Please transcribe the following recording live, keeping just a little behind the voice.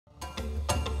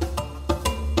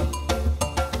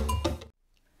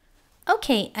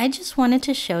Okay, I just wanted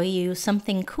to show you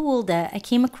something cool that I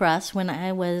came across when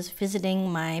I was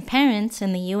visiting my parents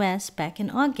in the US back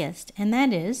in August. And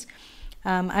that is,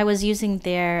 I was using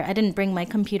I didn't bring my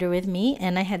computer with me,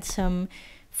 and I had some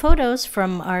photos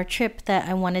from our trip that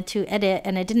I wanted to edit,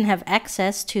 and I didn't have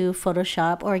access to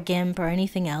Photoshop or GIMP or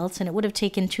anything else, and it would have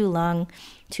taken too long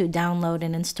to download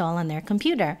and install on their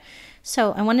computer.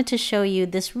 So I wanted to show you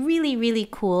this really, really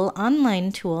cool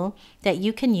online tool that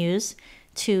you can use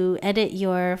to edit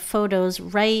your photos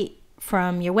right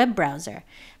from your web browser.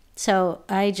 So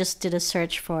I just did a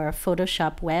search for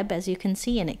Photoshop Web, as you can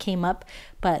see, and it came up,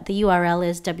 but the URL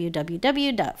is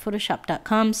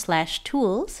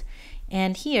www.photoshop.com/tools.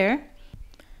 And here,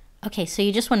 okay, so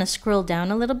you just want to scroll down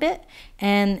a little bit,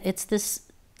 and it's this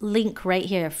link right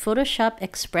here, Photoshop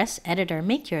Express Editor.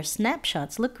 Make your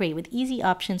snapshots look great with easy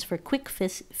options for quick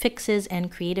fixes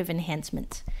and creative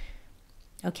enhancements.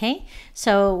 Okay,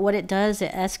 so what it does,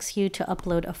 it asks you to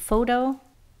upload a photo.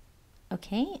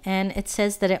 Okay, and it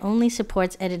says that it only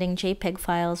supports editing JPEG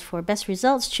files. For best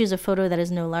results, choose a photo that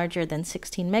is no larger than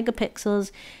 16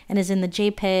 megapixels and is in the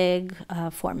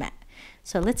JPEG format.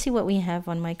 So let's see what we have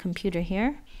on my computer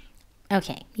here.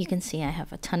 Okay, you can see I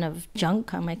have a ton of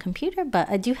junk on my computer, but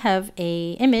I do have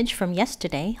an image from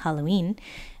yesterday, Halloween,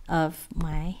 of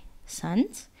my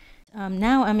sons.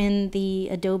 Now I'm in the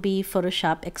Adobe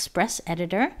Photoshop Express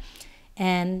Editor,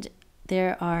 and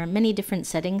there are many different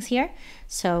settings here.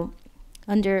 So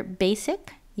under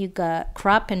Basic, you got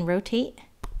Crop and Rotate.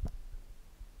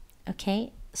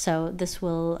 Okay, so this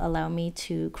will allow me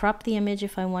to crop the image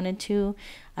if I wanted to.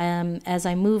 As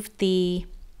I moved the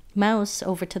mouse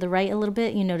over to the right a little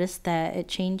bit, you notice that it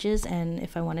changes, and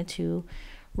if I wanted to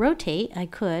rotate, I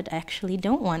could. I actually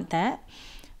don't want that.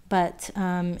 But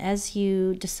as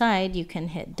you decide, you can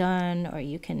hit done, or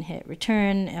you can hit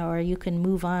return, or you can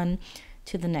move on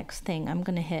to the next thing. I'm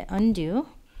going to hit undo,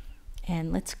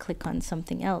 and let's click on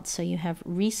something else. So you have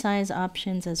resize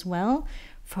options as well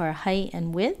for height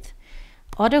and width.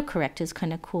 Autocorrect is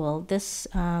kind of cool. This,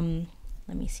 let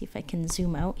me see if I can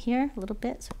zoom out here a little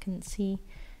bit so I can see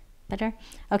better.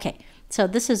 Okay, so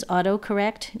this is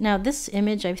autocorrect. Now this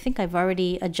image, I think I've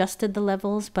already adjusted the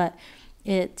levels, but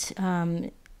it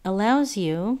allows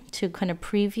you to kind of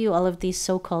preview all of these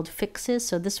so-called fixes.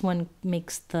 So this one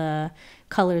makes the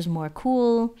colors more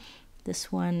cool.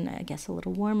 This one, I guess, a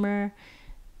little warmer,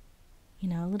 you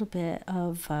know, a little bit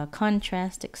of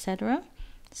contrast, etc.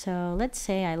 So let's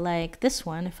say I like this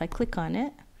one. If I click on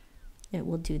it, it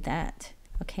will do that.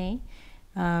 Okay,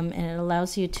 and it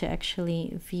allows you to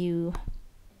actually view,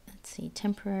 let's see,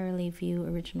 temporarily view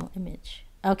original image.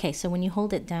 Okay, so when you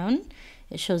hold it down,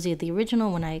 it shows you the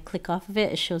original. When I click off of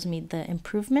it, it shows me the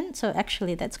improvement. So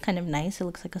actually that's kind of nice. It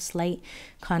looks like a slight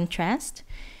contrast.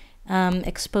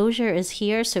 Exposure is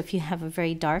here. So if you have a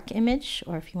very dark image,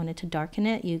 or if you wanted to darken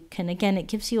it, you can, again, it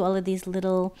gives you all of these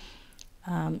little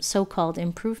so-called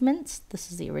improvements.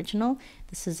 This is the original.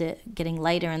 This is it getting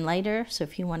lighter and lighter. So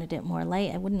if you wanted it more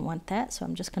light, I wouldn't want that. So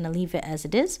I'm just going to leave it as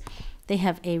it is. They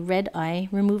have a red eye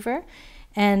remover.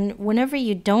 And whenever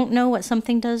you don't know what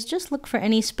something does, just look for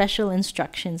any special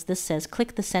instructions. This says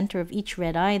click the center of each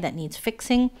red eye that needs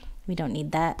fixing. We don't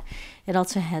need that. It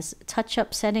also has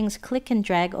touch-up settings. Click and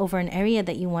drag over an area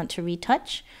that you want to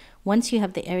retouch. Once you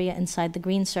have the area inside the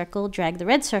green circle, drag the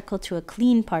red circle to a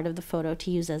clean part of the photo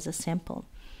to use as a sample.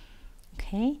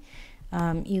 Okay.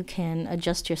 You can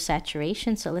adjust your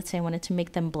saturation. So let's say I wanted to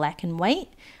make them black and white.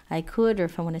 I could, or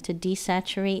if I wanted to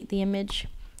desaturate the image,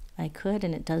 I could,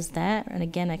 and it does that. And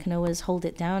again, I can always hold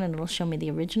it down and it'll show me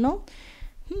the original.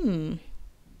 Kind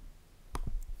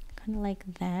of like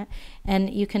that. And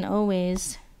you can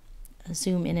always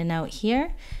zoom in and out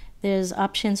here. There's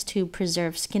options to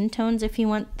preserve skin tones if you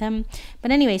want them.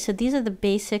 But anyway, so these are the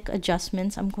basic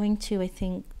adjustments. I'm going to, I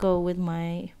think, go with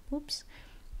my, whoops,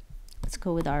 let's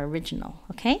go with our original.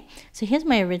 Okay, so here's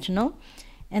my original.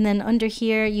 And then under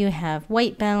here you have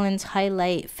white balance,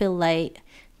 highlight, fill light,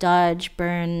 dodge,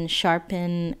 burn,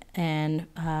 sharpen, and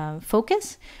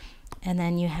focus. And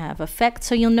then you have effect.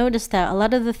 So you'll notice that a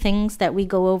lot of the things that we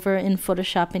go over in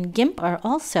Photoshop and GIMP are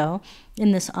also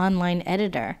in this online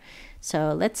editor.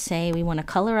 So let's say we want to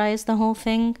colorize the whole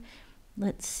thing.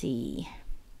 Let's see.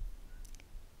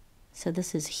 So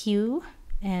this is hue,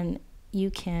 and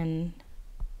you can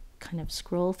kind of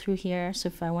scroll through here. So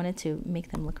if I wanted to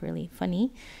make them look really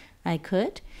funny, I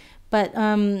could. But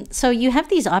so you have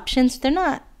these options. They're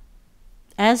not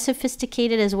as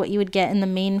sophisticated as what you would get in the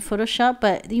main Photoshop,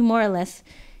 but you more or less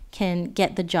can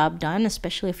get the job done,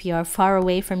 especially if you are far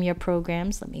away from your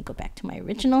programs. Let me go back to my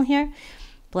original here.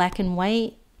 Black and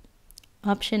white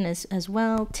option as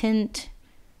well, tint,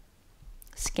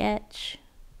 sketch,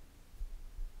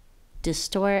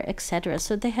 distort, etc.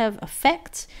 So they have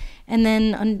effects, and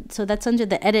then so that's under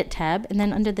the edit tab, and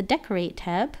then under the decorate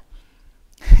tab,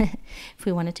 if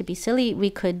we wanted to be silly, we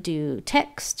could do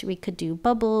text, we could do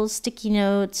bubbles, sticky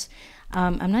notes.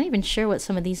 I'm not even sure what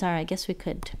some of these are. I guess we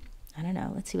could, I don't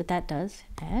know, let's see what that does.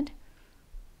 Add.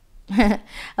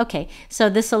 Okay, so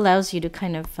this allows you to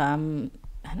kind of,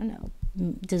 I don't know,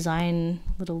 design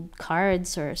little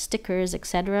cards or stickers,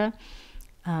 etc.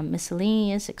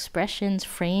 Miscellaneous, expressions,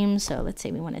 frames. So let's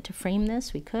say we wanted to frame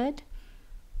this, we could.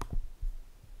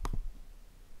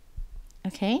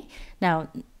 Okay, now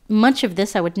much of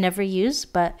this I would never use,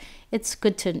 but it's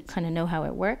good to kind of know how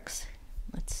it works.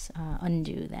 Let's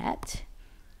undo that.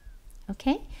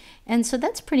 Okay, and so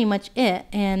that's pretty much it.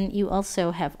 And you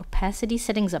also have opacity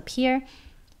settings up here.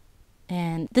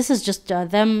 And this is just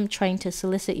them trying to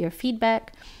solicit your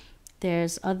feedback.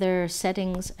 There's other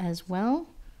settings as well.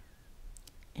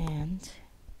 And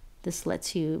this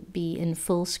lets you be in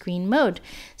full screen mode.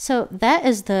 So that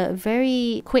is the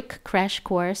very quick crash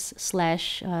course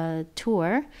slash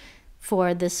tour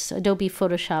for this Adobe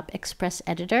Photoshop Express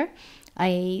Editor.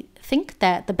 I think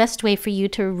that the best way for you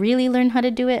to really learn how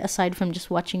to do it, aside from just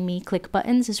watching me click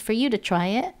buttons, is for you to try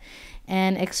it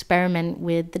and experiment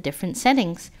with the different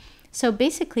settings. So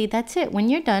basically that's it. When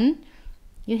you're done,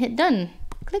 you hit done,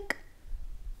 click,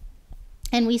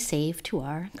 and we save to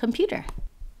our computer.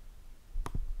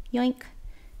 Yoink.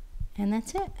 And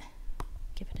that's it.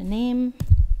 Give it a name.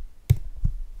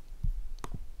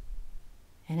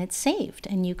 And it's saved.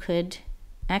 And you could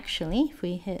actually, if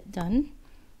we hit done,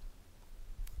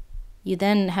 you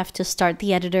then have to start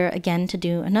the editor again to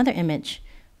do another image.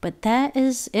 But that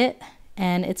is it.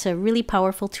 And it's a really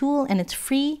powerful tool, and it's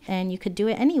free, and you could do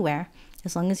it anywhere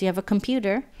as long as you have a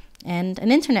computer and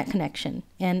an internet connection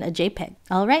and a JPEG.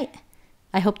 All right.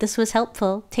 I hope this was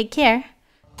helpful. Take care.